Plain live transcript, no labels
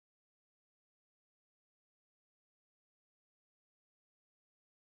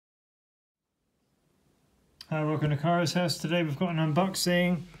Hi, welcome to Cara's house. Today we've got an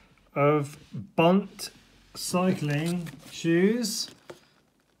unboxing of Bont cycling shoes.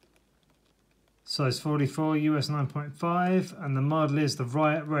 Size 44, US 9.5, and the model is the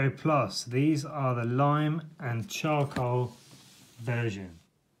Riot Road Plus. These are the lime and charcoal version.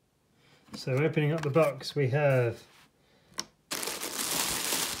 So opening up the box, we have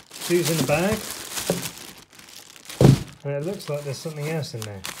shoes in the bag. And it looks like there's something else in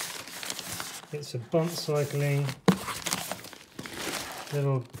there. It's a Bont cycling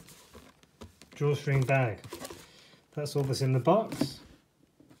little drawstring bag. That's all that's in the box.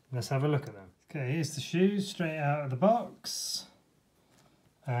 Let's have a look at them. Okay, here's the shoes straight out of the box.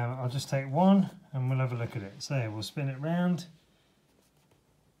 I'll just take one and we'll have a look at it. So we'll spin it round.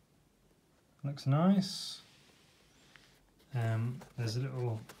 Looks nice. There's a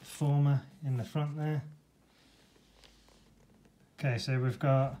little former in the front there. Okay, so we've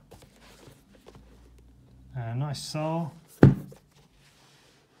got a nice sole.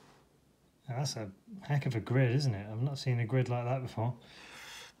 That's a heck of a grid, isn't it? I've not seen a grid like that before.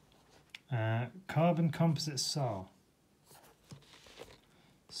 Carbon composite sole.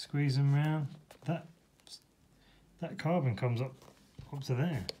 Squeeze them round. That carbon comes up to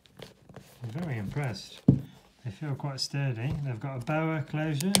there. I'm very impressed. They feel quite sturdy. They've got a boa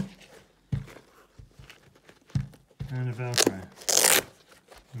closure and a Velcro.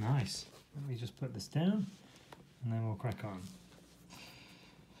 Nice. Let me just put this down and then we'll crack on.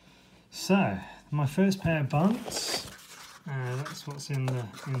 So, my first pair of bunts. That's what's in the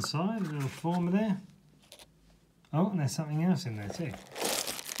inside, a little former there. Oh, and there's something else in there too.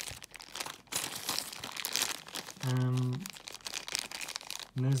 And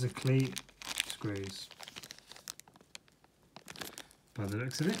there's a cleat screws by the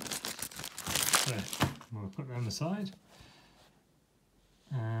looks of it. So we'll put that on the side.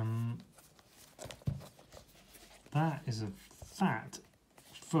 That is a fat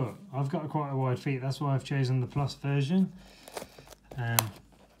foot. I've got quite a wide feet, that's why I've chosen the plus version. That's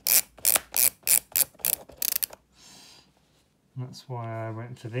why I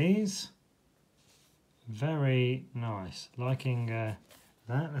went for these. Very nice. Liking that.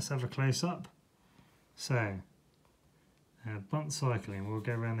 Let's have a close up. So, Bont cycling. We'll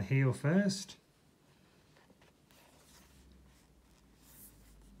go around the heel first.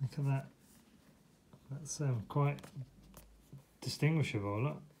 Look at that. That's quite distinguishable.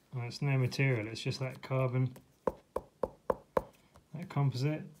 Look, well, it's no material. It's just that carbon, that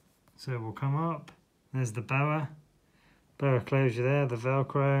composite. So we'll come up. There's the boa closure there. The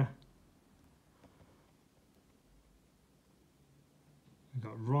Velcro. We've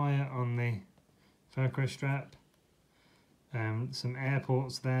got Riot on the Velcro strap. Some air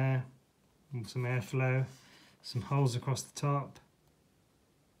ports there. Some airflow. Some holes across the top.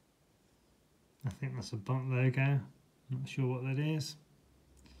 I think that's a Bont logo. Not sure what that is.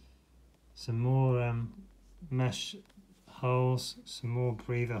 Some more mesh holes, some more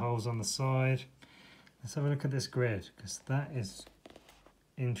breather holes on the side. Let's have a look at this grid, because that is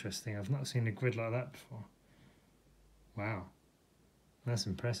interesting. I've not seen a grid like that before. Wow, that's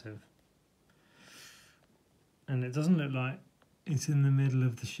impressive. And it doesn't look like it's in the middle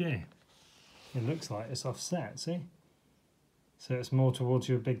of the shoe. It looks like it's offset, see? So it's more towards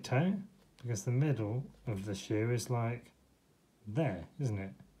your big toe, because the middle of the shoe is like there, isn't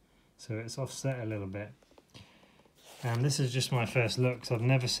it? So it's offset a little bit. And this is just my first look, so I've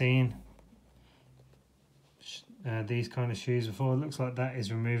never seen these kind of shoes before. It looks like that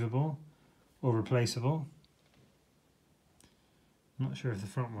is removable or replaceable. I'm not sure if the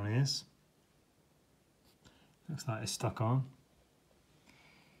front one is. Looks like it's stuck on.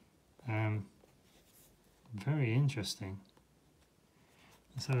 Very interesting.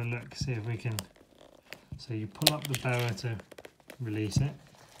 Let's have a look, see if we can. So you pull up the boa to release it.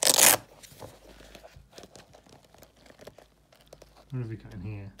 What have we got in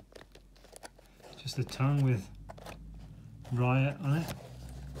here? Just a tongue with Riot on it.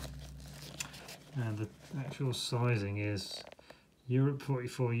 And the actual sizing is Europe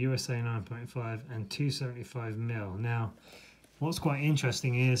 44, USA 9.5 and 275mm. Now, what's quite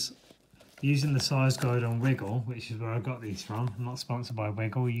interesting is using the size guide on Wiggle, which is where I got these from. I'm not sponsored by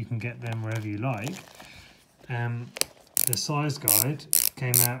Wiggle, you can get them wherever you like. The size guide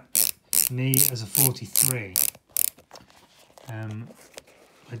came out me as a 43.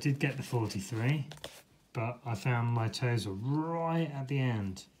 I did get the 43, but I found my toes were right at the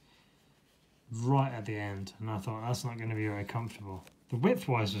end. Right at the end, and I thought that's not going to be very comfortable. The width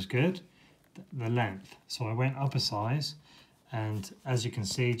wise was good, the length. So I went up a size, and as you can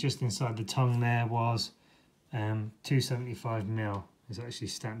see, just inside the tongue there was 275mm. It's actually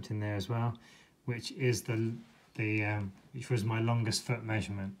stamped in there as well. which is which was my longest foot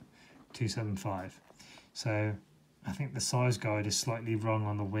measurement, 275. So I think the size guide is slightly wrong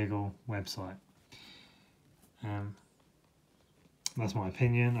on the Wiggle website. That's my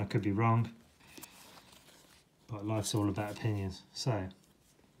opinion. I could be wrong, but life's all about opinions. So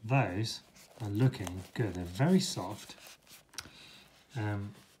those are looking good. They're very soft.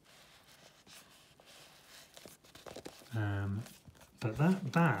 But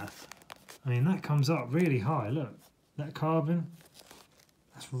that bath, I mean, that comes up really high. Look, that carbon,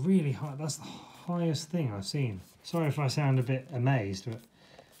 that's really high. That's the highest thing I've seen. Sorry if I sound a bit amazed, but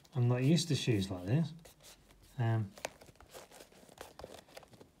I'm not used to shoes like this.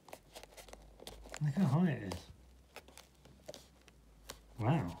 Look how high it is.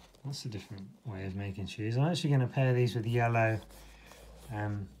 Wow, that's a different way of making shoes. I'm actually going to pair these with yellow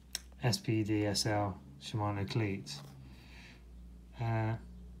SPD SL Shimano cleats.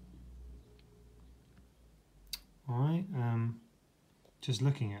 Alright, just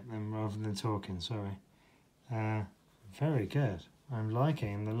looking at them rather than talking, sorry. Very good. I'm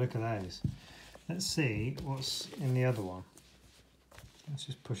liking the look of those. Let's see what's in the other one. Let's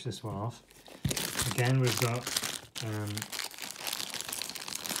just push this one off. Again, we've got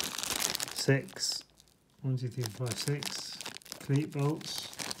 6 cleat bolts,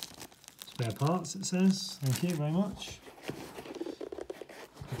 spare parts it says. Thank you very much.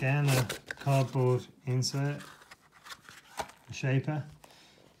 Again, a cardboard insert, a shaper,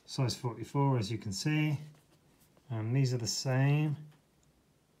 size 44 as you can see. These are the same.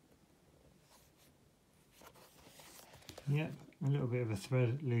 Yep, a little bit of a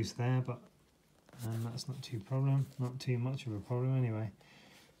thread loose there, but that's not too much of a problem anyway.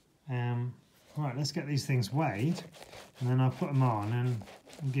 Right, let's get these things weighed, and then I'll put them on and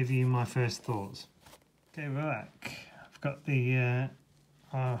give you my first thoughts. Okay, we're back. I've got the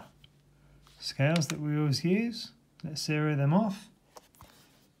our scales that we always use. Let's zero them off.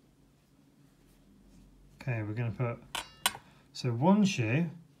 Okay, we're going to put, so one shoe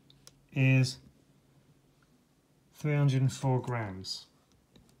is 304 grams.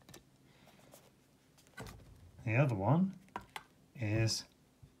 The other one is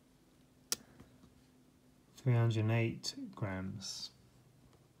 308 grams.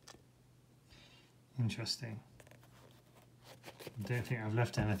 Interesting. I don't think I've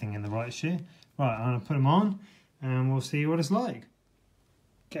left anything in the right shoe. Right, I'm going to put them on and we'll see what it's like.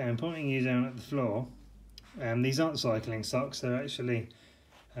 Okay, I'm pointing you down at the floor. These aren't cycling socks, they're actually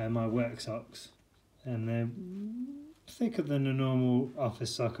my work socks. And they're thicker than a normal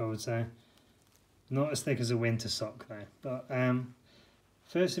office sock, I would say. Not as thick as a winter sock though. But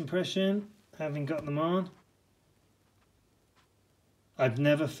first impression, having got them on, I've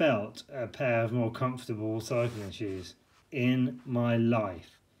never felt a pair of more comfortable cycling shoes in my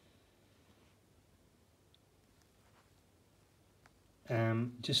life.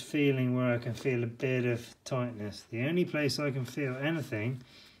 Just feeling where I can feel a bit of tightness. The only place I can feel anything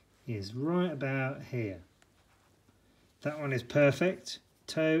is right about here. That one is perfect.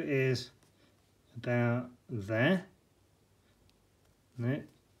 Toe is about there. No.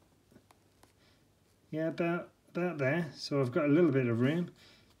 Yeah, about there. So I've got a little bit of room.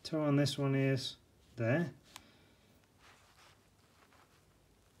 Toe on this one is there.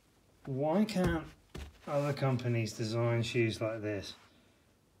 Why can't other companies design shoes like this?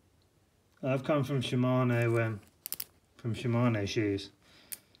 I've come from Shimano shoes,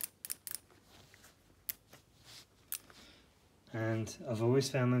 and I've always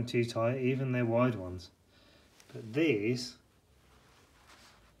found them too tight, even their wide ones. But these,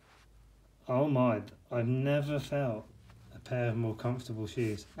 oh my, I've never felt a pair of more comfortable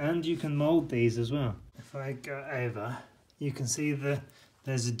shoes. And you can mould these as well. If I go over, you can see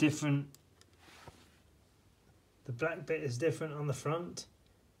there's a different, the black bit is different on the front.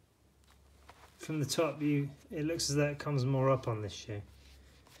 From the top, it looks as though it comes more up on this shoe.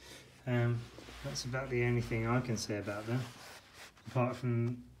 That's about the only thing I can say about them. Apart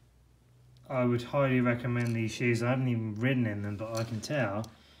from, I would highly recommend these shoes. I haven't even ridden in them, but I can tell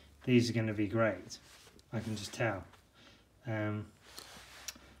these are going to be great. I can just tell. I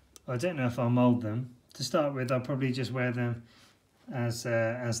don't know if I'll mould them. To start with, I'll probably just wear them as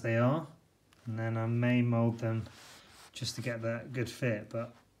they are, and then I may mould them just to get that good fit.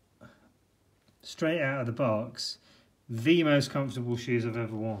 But straight out of the box, the most comfortable shoes I've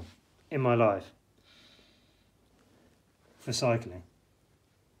ever worn in my life for cycling.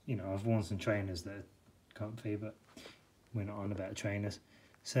 You know, I've worn some trainers that are comfy, but we're not on about trainers.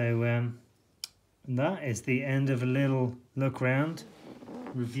 So that is the end of a little look round,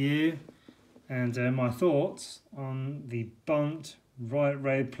 review, and my thoughts on the Bont Riot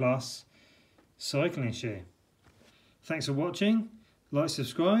Road Plus cycling shoe. Thanks for watching. Like,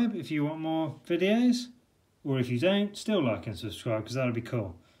 subscribe if you want more videos, or if you don't, still like and subscribe because that'll be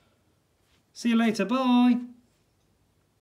cool. See you later, bye!